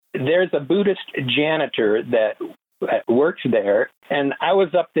there's a Buddhist janitor that works there, and I was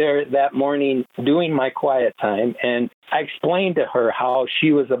up there that morning doing my quiet time, and I explained to her how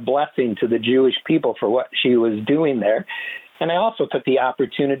she was a blessing to the Jewish people for what she was doing there. And I also took the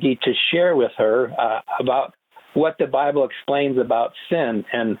opportunity to share with her about what the Bible explains about sin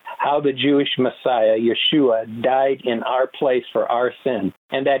and how the Jewish Messiah, Yeshua, died in our place for our sin,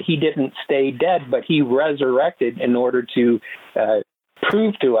 and that he didn't stay dead, but he resurrected in order to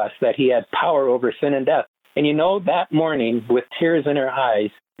prove to us that he had power over sin and death. And that morning, with tears in her eyes,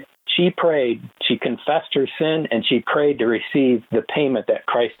 she prayed, she confessed her sin, and she prayed to receive the payment that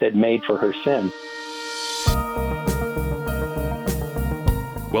Christ had made for her sin.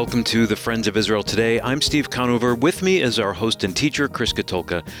 Welcome to the Friends of Israel Today. I'm Steve Conover. With me is our host and teacher, Chris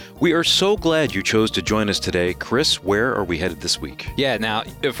Katulka. We are so glad you chose to join us today. Chris, where are we headed this week? Yeah, now,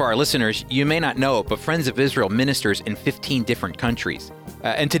 for our listeners, you may not know it, but Friends of Israel ministers in 15 different countries.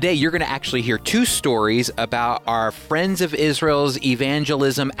 And today you're going to actually hear two stories about our Friends of Israel's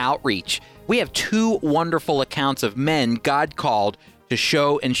evangelism outreach. We have two wonderful accounts of men God called to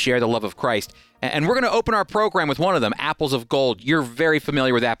show and share the love of Christ. And we're going to open our program with one of them, Apples of Gold. You're very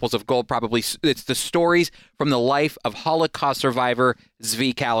familiar with Apples of Gold, probably. It's the stories from the life of Holocaust survivor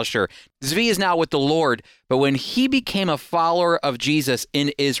Zvi Kalisher. Zvi is now with the Lord, but when he became a follower of Jesus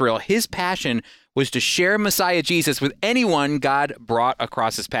in Israel, his passion was to share Messiah Jesus with anyone God brought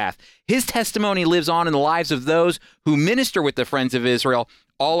across his path. His testimony lives on in the lives of those who minister with the Friends of Israel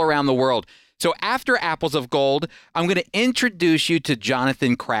all around the world. So after Apples of Gold, I'm going to introduce you to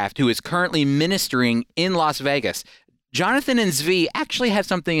Jonathan Kraft, who is currently ministering in Las Vegas. Jonathan and Zvi actually have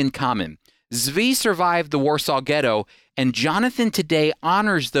something in common. Zvi survived the Warsaw Ghetto, and Jonathan today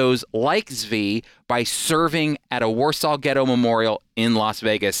honors those like Zvi by serving at a Warsaw Ghetto memorial in Las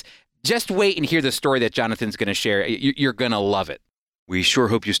Vegas. Just wait and hear the story that Jonathan's going to share. You're going to love it. We sure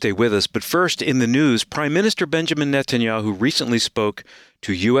hope you stay with us. But first, in the news, Prime Minister Benjamin Netanyahu recently spoke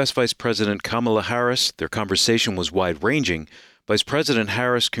to U.S. Vice President Kamala Harris. Their conversation was wide-ranging. Vice President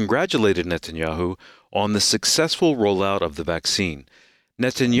Harris congratulated Netanyahu on the successful rollout of the vaccine.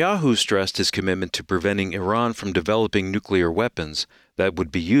 Netanyahu stressed his commitment to preventing Iran from developing nuclear weapons that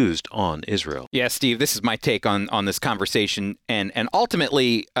would be used on Israel. Yeah, Steve, this is my take on this conversation and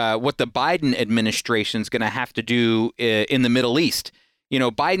ultimately what the Biden administration is going to have to do in the Middle East.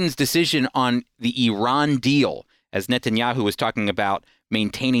 Biden's decision on the Iran deal, as Netanyahu was talking about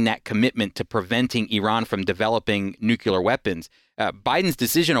maintaining that commitment to preventing Iran from developing nuclear weapons. Biden's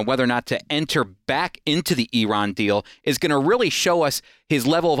decision on whether or not to enter back into the Iran deal is going to really show us his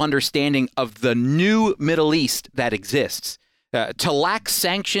level of understanding of the new Middle East that exists. To lack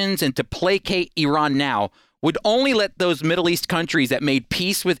sanctions and to placate Iran now would only let those Middle East countries that made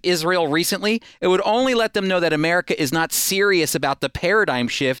peace with Israel recently, it would only let them know that America is not serious about the paradigm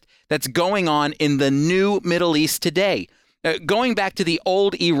shift that's going on in the new Middle East today. Going back to the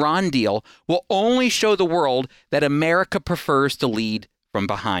old Iran deal will only show the world that America prefers to lead from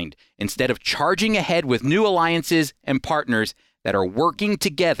behind, instead of charging ahead with new alliances and partners that are working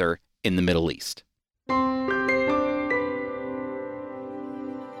together in the Middle East.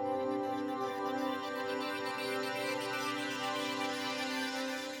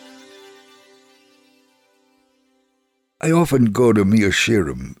 I often go to Mir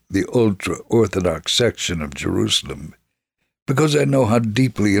Shirim, the ultra-Orthodox section of Jerusalem, because I know how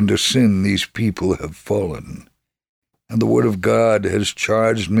deeply into sin these people have fallen. And the Word of God has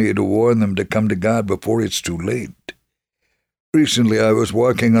charged me to warn them to come to God before it's too late. Recently I was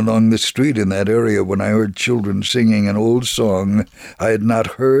walking along the street in that area when I heard children singing an old song I had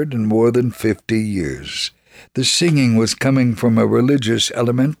not heard in more than 50 years. The singing was coming from a religious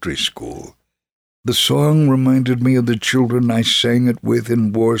elementary school. The song reminded me of the children I sang it with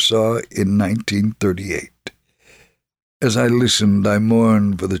in Warsaw in 1938. As I listened, I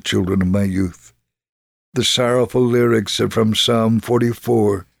mourned for the children of my youth. The sorrowful lyrics are from Psalm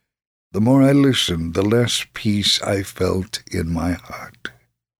 44. The more I listened, the less peace I felt in my heart.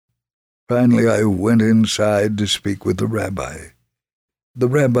 Finally, I went inside to speak with the rabbi. The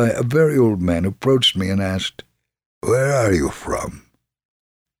rabbi, a very old man, approached me and asked, "Where are you from?"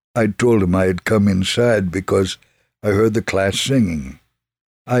 I told him I had come inside because I heard the class singing.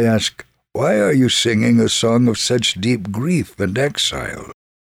 I asked, "Why are you singing a song of such deep grief and exile?"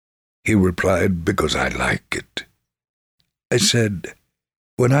 He replied, "Because I like it." I said,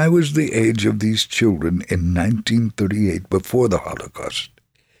 "When I was the age of these children in 1938, before the Holocaust,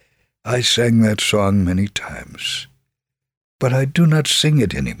 I sang that song many times. But I do not sing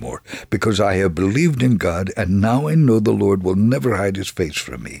it anymore, because I have believed in God, and now I know the Lord will never hide his face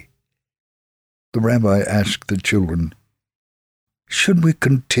from me." The rabbi asked the children, Should we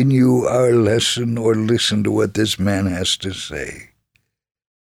continue our lesson or listen to what this man has to say?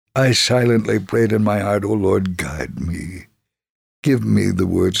 I silently prayed in my heart, O Lord, guide me. Give me the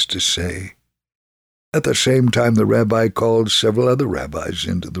words to say. At the same time, the rabbi called several other rabbis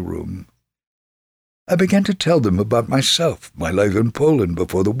into the room. I began to tell them about myself, my life in Poland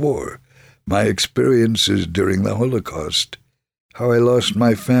before the war, my experiences during the Holocaust, how I lost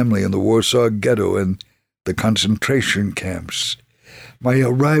my family in the Warsaw Ghetto and the concentration camps, my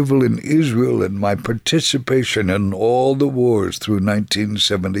arrival in Israel and my participation in all the wars through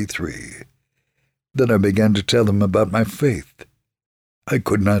 1973. Then I began to tell them about my faith. I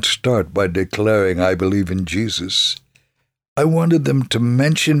could not start by declaring I believe in Jesus. I wanted them to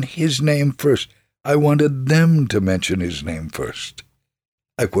mention his name first. I wanted them to mention his name first.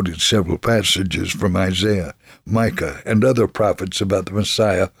 I quoted several passages from Isaiah, Micah, and other prophets about the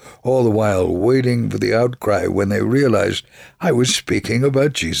Messiah, all the while waiting for the outcry when they realized I was speaking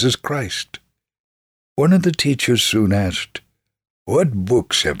about Jesus Christ. One of the teachers soon asked, "What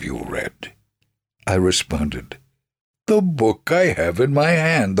books have you read?" I responded, "The book I have in my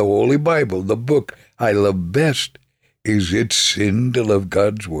hand, the Holy Bible, the book I love best. Is it sin to love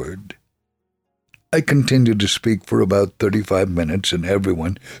God's Word?" I continued to speak for about 35 minutes, and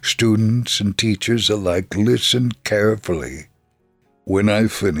everyone, students and teachers alike, listened carefully. When I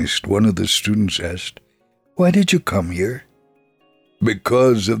finished, one of the students asked, "Why did you come here?"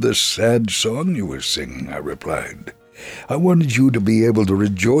 "Because of the sad song you were singing," I replied. "I wanted you to be able to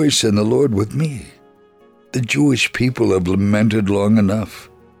rejoice in the Lord with me. The Jewish people have lamented long enough.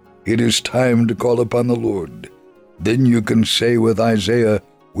 It is time to call upon the Lord. Then you can say with Isaiah,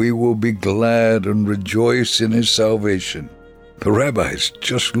 'We will be glad and rejoice in his salvation.'" The rabbis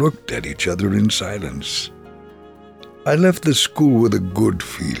just looked at each other in silence. I left the school with a good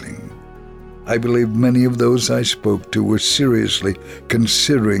feeling. I believe many of those I spoke to were seriously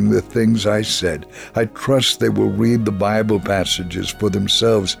considering the things I said. I trust they will read the Bible passages for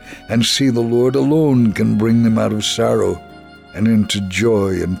themselves and see the Lord alone can bring them out of sorrow and into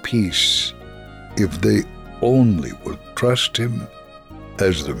joy and peace, if they only will trust him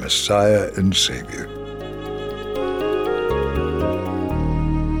as their Messiah and Savior.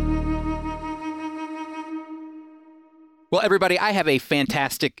 Well, everybody, I have a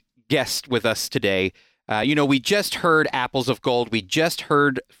fantastic guest with us today. We just heard Apples of Gold. We just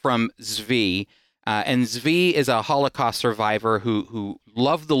heard from Zvi. And Zvi is a Holocaust survivor who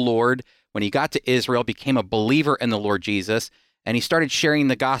loved the Lord when he got to Israel, became a believer in the Lord Jesus, and he started sharing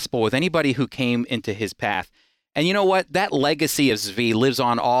the gospel with anybody who came into his path. And you know what? That legacy of Zvi lives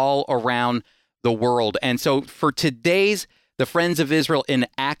on all around the world. And so for today's The Friends of Israel in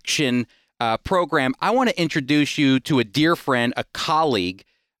Action program, I want to introduce you to a dear friend, a colleague,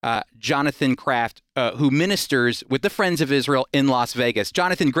 Jonathan Kraft, who ministers with the Friends of Israel in Las Vegas.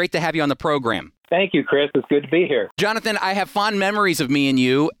 Jonathan, great to have you on the program. Thank you, Chris. It's good to be here. Jonathan, I have fond memories of me and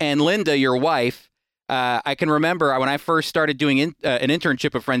you and Linda, your wife. I can remember when I first started doing an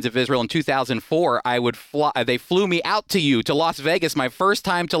internship with Friends of Israel in 2004, I would fly. They flew me out to you, to Las Vegas, my first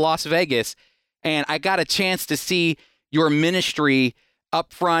time to Las Vegas, and I got a chance to see your ministry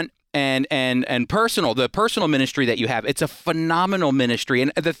up front and personal, the personal ministry that you have. It's a phenomenal ministry.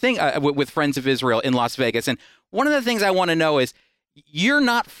 And the thing with Friends of Israel in Las Vegas, and one of the things I want to know is, you're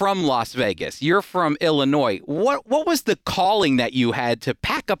not from Las Vegas. You're from Illinois. What was the calling that you had to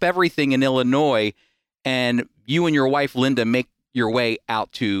pack up everything in Illinois and you and your wife, Linda, make your way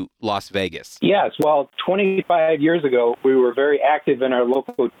out to Las Vegas? Yes. Well, 25 years ago, we were very active in our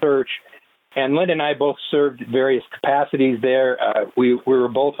local church, and Linda and I both served various capacities there. We were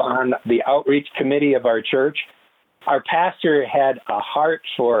both on the outreach committee of our church. Our pastor had a heart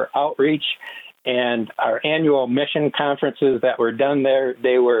for outreach, and our annual mission conferences that were done there,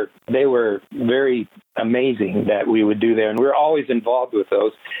 they were very amazing that we would do there, and we were always involved with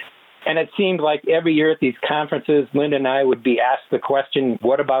those. And it seemed like every year at these conferences, Linda and I would be asked the question,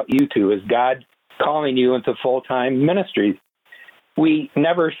 what about you two? Is God calling you into full-time ministry? We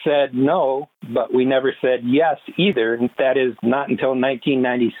never said no, but we never said yes either. That is not until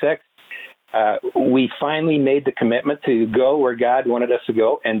 1996. We finally made the commitment to go where God wanted us to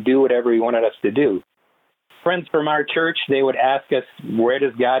go and do whatever he wanted us to do. Friends from our church, they would ask us, where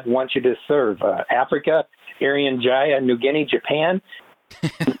does God want you to serve? Africa, Irian Jaya, New Guinea, Japan?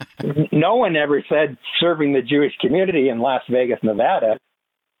 No one ever said serving the Jewish community in Las Vegas, Nevada.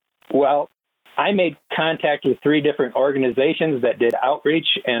 Well, I made contact with 3 different organizations that did outreach,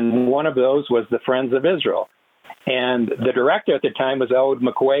 and one of those was the Friends of Israel. And the director at the time was Elwood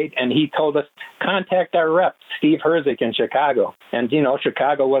McQuaid, and he told us, contact our rep, Steve Herzik in Chicago. And,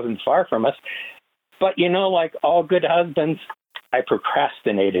 Chicago wasn't far from us. But, like all good husbands, I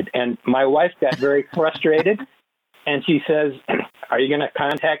procrastinated. And my wife got very frustrated, and she says, "Are you going to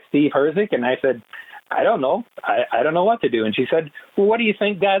contact Steve Herzig?" And I said, "I don't know. I don't know what to do." And she said, "Well, what do you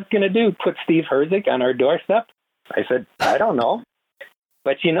think God's going to do? Put Steve Herzig on our doorstep?" I said, "I don't know."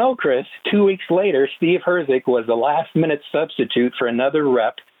 But Chris, 2 weeks later, Steve Herzig was the last-minute substitute for another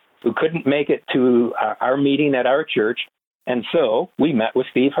rep who couldn't make it to our meeting at our church. And so we met with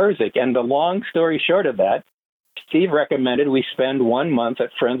Steve Herzig. And the long story short of that, Steve recommended we spend 1 month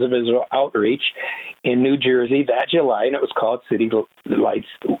at Friends of Israel Outreach in New Jersey that July, and it was called City Lights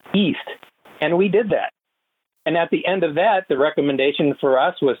East. And we did that. And at the end of that, the recommendation for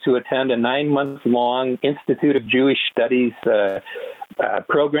us was to attend a 9-month-long Institute of Jewish Studies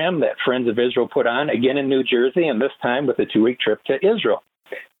program that Friends of Israel put on, again in New Jersey, and this time with a 2-week trip to Israel.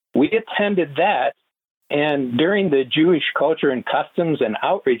 We attended that, and during the Jewish Culture and Customs and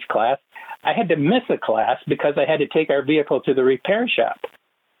Outreach class, I had to miss a class because I had to take our vehicle to the repair shop.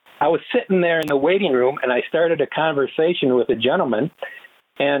 I was sitting there in the waiting room, and I started a conversation with a gentleman,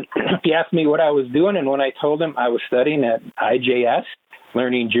 and he asked me what I was doing, and when I told him I was studying at IJS,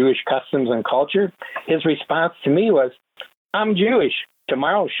 learning Jewish customs and culture, his response to me was, "I'm Jewish.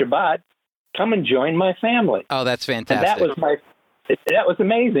 Tomorrow's Shabbat. Come and join my family." Oh, that's fantastic. And that was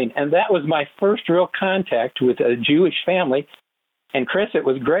amazing. And that was my first real contact with a Jewish family. And Chris, it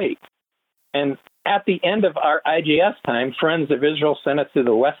was great. And at the end of our IJS time, Friends of Israel sent us to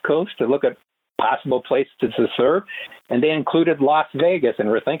the West Coast to look at possible places to serve. And they included Las Vegas. And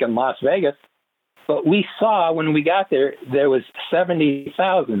we're thinking Las Vegas. But we saw when we got there, there was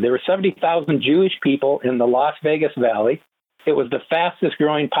 70,000. There were 70,000 Jewish people in the Las Vegas Valley. It was the fastest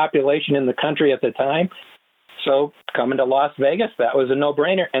growing population in the country at the time. So coming to Las Vegas, that was a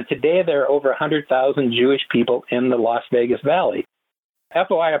no-brainer. And today there are over 100,000 Jewish people in the Las Vegas Valley.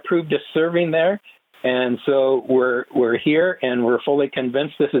 FOI approved us serving there. And so we're here, and we're fully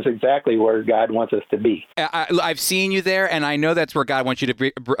convinced this is exactly where God wants us to be. I've seen you there, and I know that's where God wants you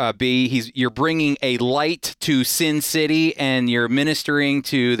to be. You're bringing a light to Sin City, and you're ministering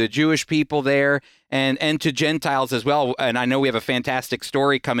to the Jewish people there and to Gentiles as well. And I know we have a fantastic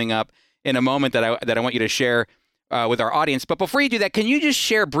story coming up in a moment that I want you to share with our audience. But before you do that, can you just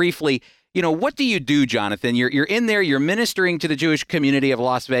share briefly, what do you do, Jonathan? You're in there, you're ministering to the Jewish community of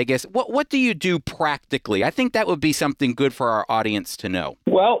Las Vegas. What do you do practically? I think that would be something good for our audience to know.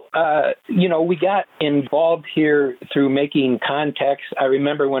 Well, we got involved here through making contacts. I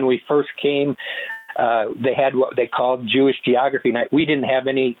remember when we first came, they had what they called Jewish Geography Night. We didn't have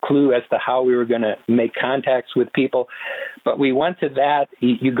any clue as to how we were going to make contacts with people, but we went to that.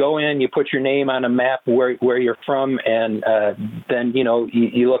 You go in, you put your name on a map where you're from, and then,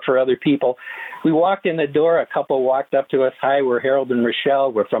 you look for other people. We walked in the door. A couple walked up to us. "Hi, we're Harold and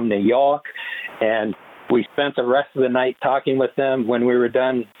Rochelle. We're from New York." And we spent the rest of the night talking with them. When we were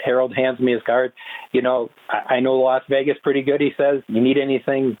done, Harold hands me his card. I know Las Vegas pretty good, he says. "You need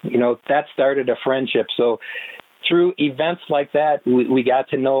anything?" That started a friendship. So through events like that, we got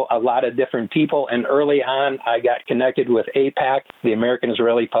to know a lot of different people. And early on, I got connected with AIPAC, the American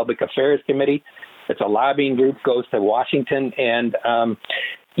Israeli Public Affairs Committee. It's a lobbying group, goes to Washington. And,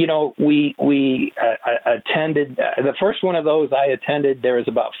 we attended, the first one of those I attended, there was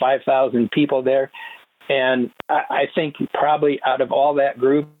about 5,000 people there. And I think probably out of all that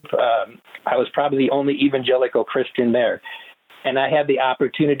group, I was probably the only evangelical Christian there. And I had the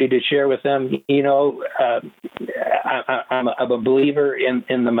opportunity to share with them, I'm a believer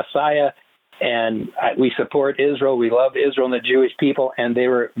in the Messiah, and we support Israel. We love Israel and the Jewish people, and they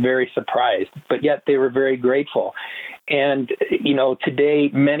were very surprised, but yet they were very grateful. And, today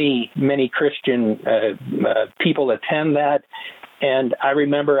many, many Christian people attend that. And I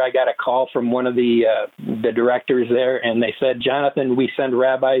remember I got a call from one of the directors there, and they said, "Jonathan, we send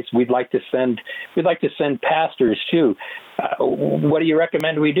rabbis. We'd like to send pastors too. What do you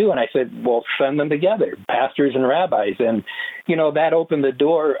recommend we do?" And I said, "Well, send them together, pastors and rabbis." And that opened the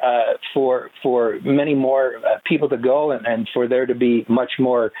door for many more people to go, and for there to be much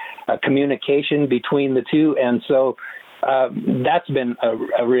more communication between the two. And so that's been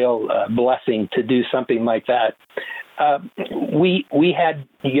a real blessing to do something like that. We had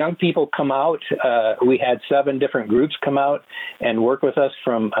young people come out. We had 7 different groups come out and work with us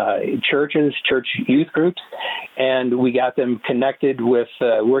from churches, church youth groups, and we got them connected with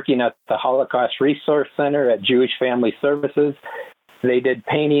working at the Holocaust Resource Center at Jewish Family Services. They did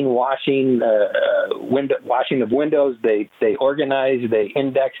painting, washing of windows. They organized, they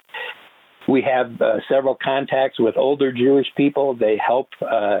indexed. We have several contacts with older Jewish people. They help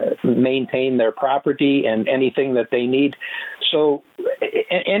maintain their property and anything that they need. So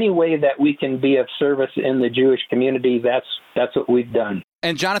any way that we can be of service in the Jewish community, that's what we've done.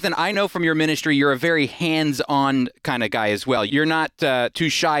 And Jonathan, I know from your ministry, you're a very hands-on kind of guy as well. You're not too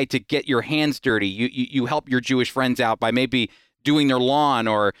shy to get your hands dirty. You help your Jewish friends out by maybe doing their lawn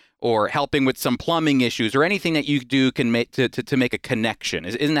or helping with some plumbing issues or anything that you do can make to make a connection.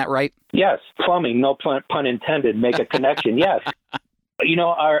 Isn't that right? Yes, plumbing, no pun intended, make a connection, yes. You know,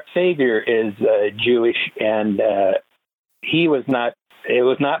 our Savior is Jewish, and it was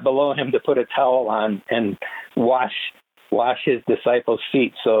not below him to put a towel on and wash his disciples'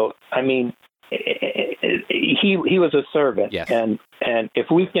 feet. So, I mean, he was a servant. Yes. And if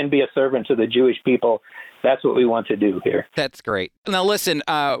we can be a servant to the Jewish people, that's what we want to do here. That's great. Now, listen,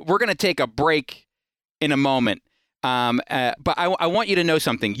 we're going to take a break in a moment. But I want you to know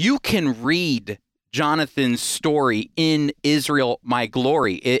something. You can read Jonathan's story in Israel, My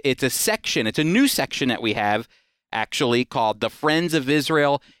Glory. It's a new section that we have, actually, called The Friends of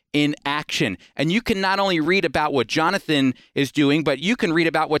Israel in Action. And you can not only read about what Jonathan is doing, but you can read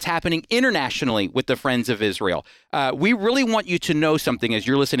about what's happening internationally with the Friends of Israel. We really want you to know something as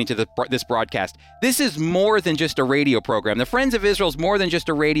you're listening to this broadcast. This is more than just a radio program. The Friends of Israel is more than just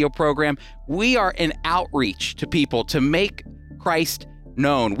a radio program. We are an outreach to people to make Christ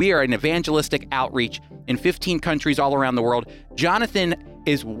known. We are an evangelistic outreach in 15 countries all around the world. Jonathan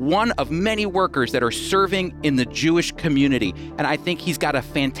is one of many workers that are serving in the Jewish community, and I think he's got a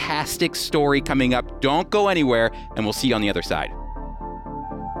fantastic story coming up. Don't go anywhere, and we'll see you on the other side.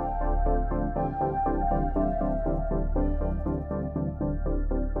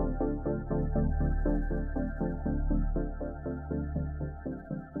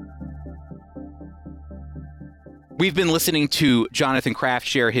 We've been listening to Jonathan Kraft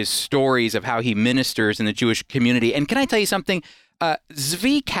share his stories of how he ministers in the Jewish community. And can I tell you something?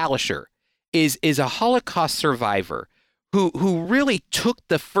 Zvi Kalisher is a Holocaust survivor who really took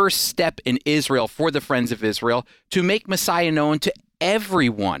the first step in Israel for the Friends of Israel to make Messiah known to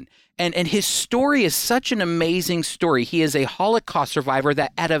everyone. And his story is such an amazing story. He is a Holocaust survivor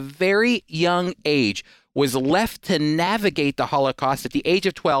that at a very young age was left to navigate the Holocaust at the age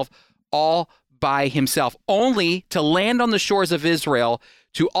of 12 all by himself, only to land on the shores of Israel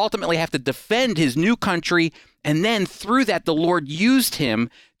to ultimately have to defend his new country. And then through that, the Lord used him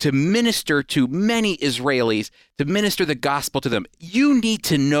to minister to many Israelis, to minister the gospel to them. You need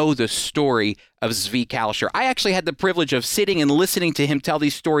to know the story of Zvi Kalisher. I actually had the privilege of sitting and listening to him tell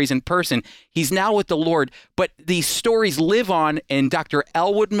these stories in person. He's now with the Lord, but these stories live on in Dr.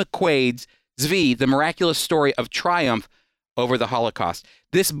 Elwood McQuaid's Zvi, The Miraculous Story of Triumph Over the Holocaust.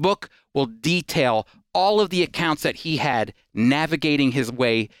 This book will detail all of the accounts that he had navigating his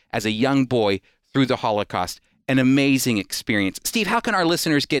way as a young boy through the Holocaust. An amazing experience. Steve, how can our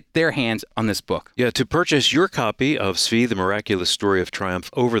listeners get their hands on this book? Yeah, to purchase your copy of Zvi, The Miraculous Story of Triumph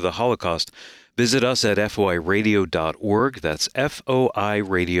Over the Holocaust, visit us at foiradio.org. That's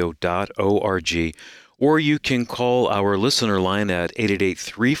foiradio.org. Or you can call our listener line at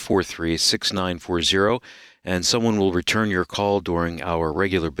 888-343-6940, and someone will return your call during our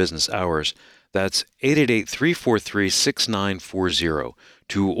regular business hours. That's 888-343-6940.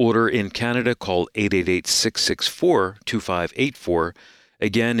 To order in Canada, call 888-664-2584.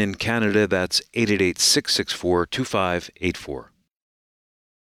 Again, in Canada, that's 888-664-2584.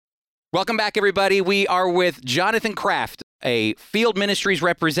 Welcome back, everybody. We are with Jonathan Kraft, a field ministries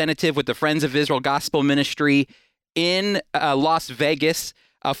representative with the Friends of Israel Gospel Ministry in Las Vegas.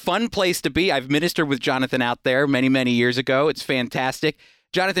 A fun place to be. I've ministered with Jonathan out there many, many years ago. It's fantastic.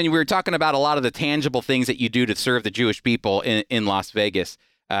 Jonathan, we were talking about a lot of the tangible things that you do to serve the Jewish people in Las Vegas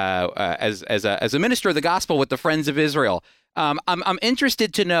as a minister of the gospel with the Friends of Israel. I'm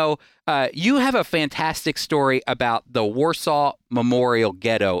interested to know, you have a fantastic story about the Warsaw Memorial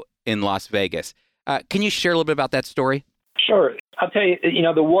Ghetto in Las Vegas. Can you share a little bit about that story? Sure. I'll tell you,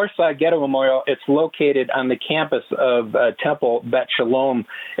 the Warsaw Ghetto Memorial, it's located on the campus of Temple Bet Shalom.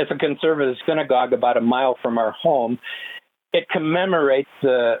 It's a conservative synagogue about a mile from our home. It commemorates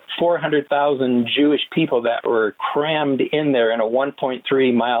the 400,000 Jewish people that were crammed in there in a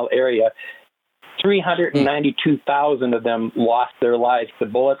 1.3-mile area. 392,000 of them lost their lives to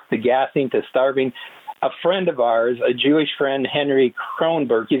bullets, to gassing, to starving. A friend of ours, a Jewish friend, Henry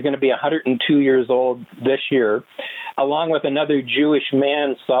Kronberg, he's going to be 102 years old this year, along with another Jewish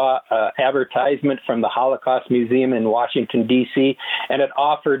man, saw an advertisement from the Holocaust Museum in Washington, D.C., and it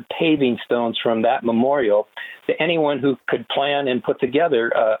offered paving stones from that memorial to anyone who could plan and put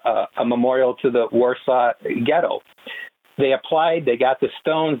together a memorial to the Warsaw Ghetto. they applied, they got the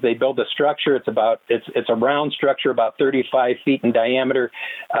stones, they built a structure. It's a round structure about 35 feet in diameter.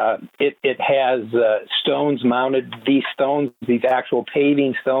 It has stones mounted, these actual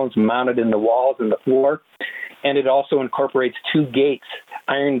paving stones mounted in the walls and the floor. And it also incorporates 2 gates,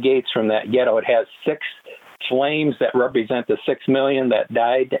 iron gates from that ghetto. It has 6 flames that represent the 6 million that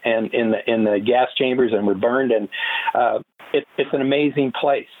died and in the gas chambers and were burned. And it's an amazing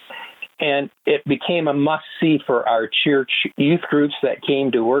place. And it became a must-see for our church youth groups that came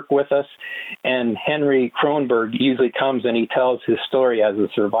to work with us. And Henry Kronberg usually comes and he tells his story as a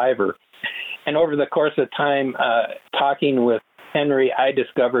survivor. And over the course of time, talking with Henry, I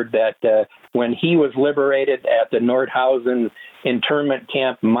discovered that when he was liberated at the Nordhausen internment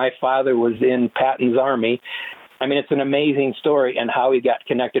camp, my father was in Patton's army. I mean, it's an amazing story, and how he got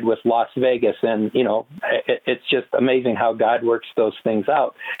connected with Las Vegas. And, it's just amazing how God works those things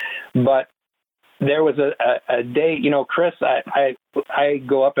out. But there was a day, Chris, I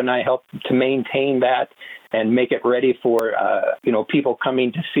go up and I help to maintain that and make it ready for, people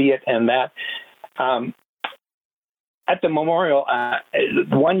coming to see it and that. At the memorial,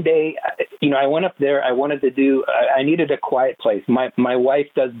 one day, I went up there. I needed a quiet place. My wife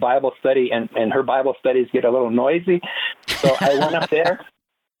does Bible study, and her Bible studies get a little noisy. So I went up there,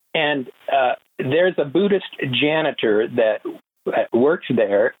 and there's a Buddhist janitor that works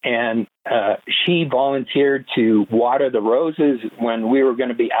there, and she volunteered to water the roses when we were going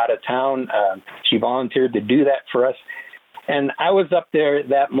to be out of town. She volunteered to do that for us. And I was up there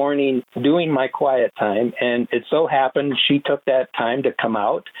that morning doing my quiet time, and it so happened she took that time to come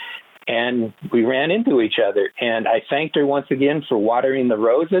out, and we ran into each other. And I thanked her once again for watering the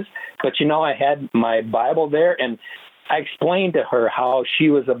roses. But, I had my Bible there, and I explained to her how she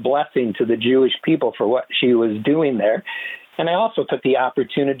was a blessing to the Jewish people for what she was doing there. And I also took the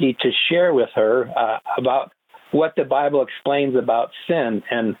opportunity to share with her about what the Bible explains about sin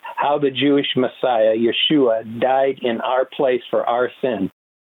and how the Jewish Messiah, Yeshua, died in our place for our sin,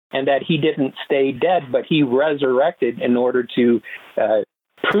 and that he didn't stay dead, but he resurrected in order to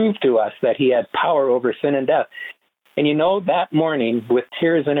prove to us that he had power over sin and death. And that morning, with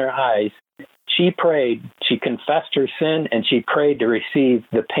tears in her eyes, she prayed, she confessed her sin, and she prayed to receive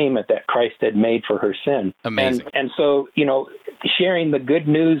the payment that Christ had made for her sin. Amazing. And so, sharing the good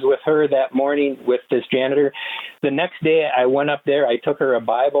news with her that morning with this janitor, the next day I went up there, I took her a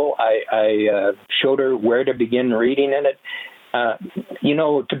Bible, I showed her where to begin reading in it.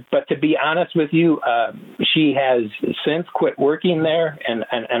 But to be honest with you, she has since quit working there, and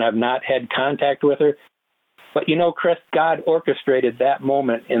I've not had contact with her. But, Chris, God orchestrated that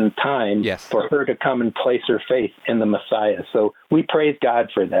moment in time for her to come and place her faith in the Messiah. So we praise God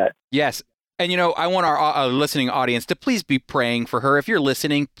for that. Yes. And, I want our listening audience to please be praying for her. If you're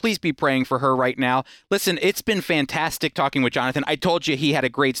listening, please be praying for her right now. Listen, it's been fantastic talking with Jonathan. I told you he had a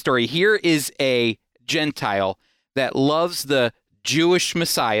great story. Here is a Gentile that loves the Jewish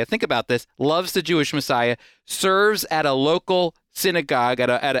Messiah. Think about this. Loves the Jewish Messiah, serves at a local synagogue,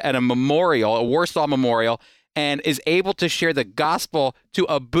 at a memorial, a Warsaw memorial, and is able to share the gospel to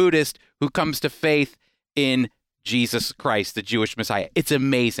a Buddhist who comes to faith in Jesus Christ, the Jewish Messiah. It's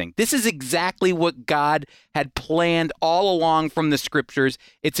amazing. This is exactly what God had planned all along from the scriptures.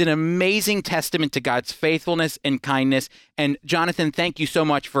 It's an amazing testament to God's faithfulness and kindness. And Jonathan, thank you so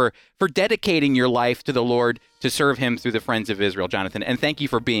much for dedicating your life to the Lord to serve him through the Friends of Israel, Jonathan. And thank you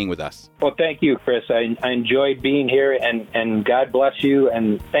for being with us. Well, thank you, Chris. I enjoyed being here, and God bless you.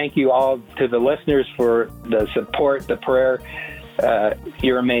 And thank you all to the listeners for the support, the prayer.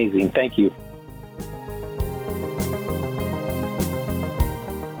 You're amazing. Thank you.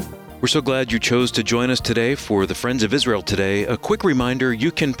 We're so glad you chose to join us today for the Friends of Israel Today. A quick reminder,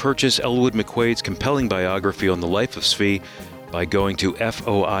 you can purchase Elwood McQuaid's compelling biography on the life of Svi by going to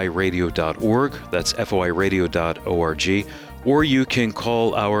foiradio.org. That's foiradio.org. Or you can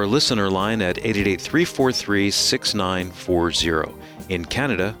call our listener line at 888-343-6940. In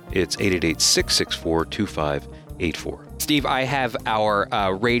Canada, it's 888-664-2584. Steve, I have our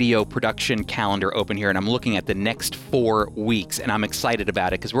radio production calendar open here, and I'm looking at the next 4 weeks, and I'm excited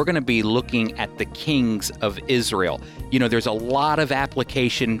about it because we're going to be looking at the kings of Israel. There's a lot of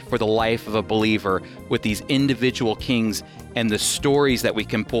application for the life of a believer with these individual kings and the stories that we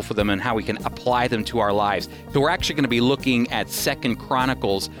can pull for them and how we can apply them to our lives. So we're actually going to be looking at 2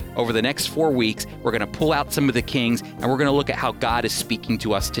 Chronicles over the next 4 weeks. We're going to pull out some of the kings, and we're going to look at how God is speaking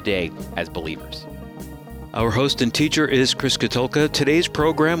to us today as believers. Our host and teacher is Chris Katulka. Today's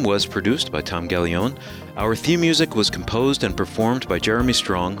program was produced by Tom Gallione. Our theme music was composed and performed by Jeremy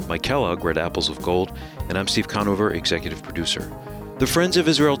Strong. Mike Kellogg read Apples of Gold. And I'm Steve Conover, executive producer. The Friends of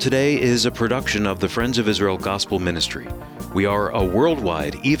Israel Today is a production of the Friends of Israel Gospel Ministry. We are a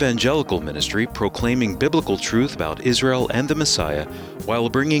worldwide evangelical ministry proclaiming biblical truth about Israel and the Messiah while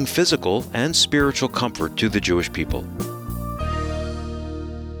bringing physical and spiritual comfort to the Jewish people.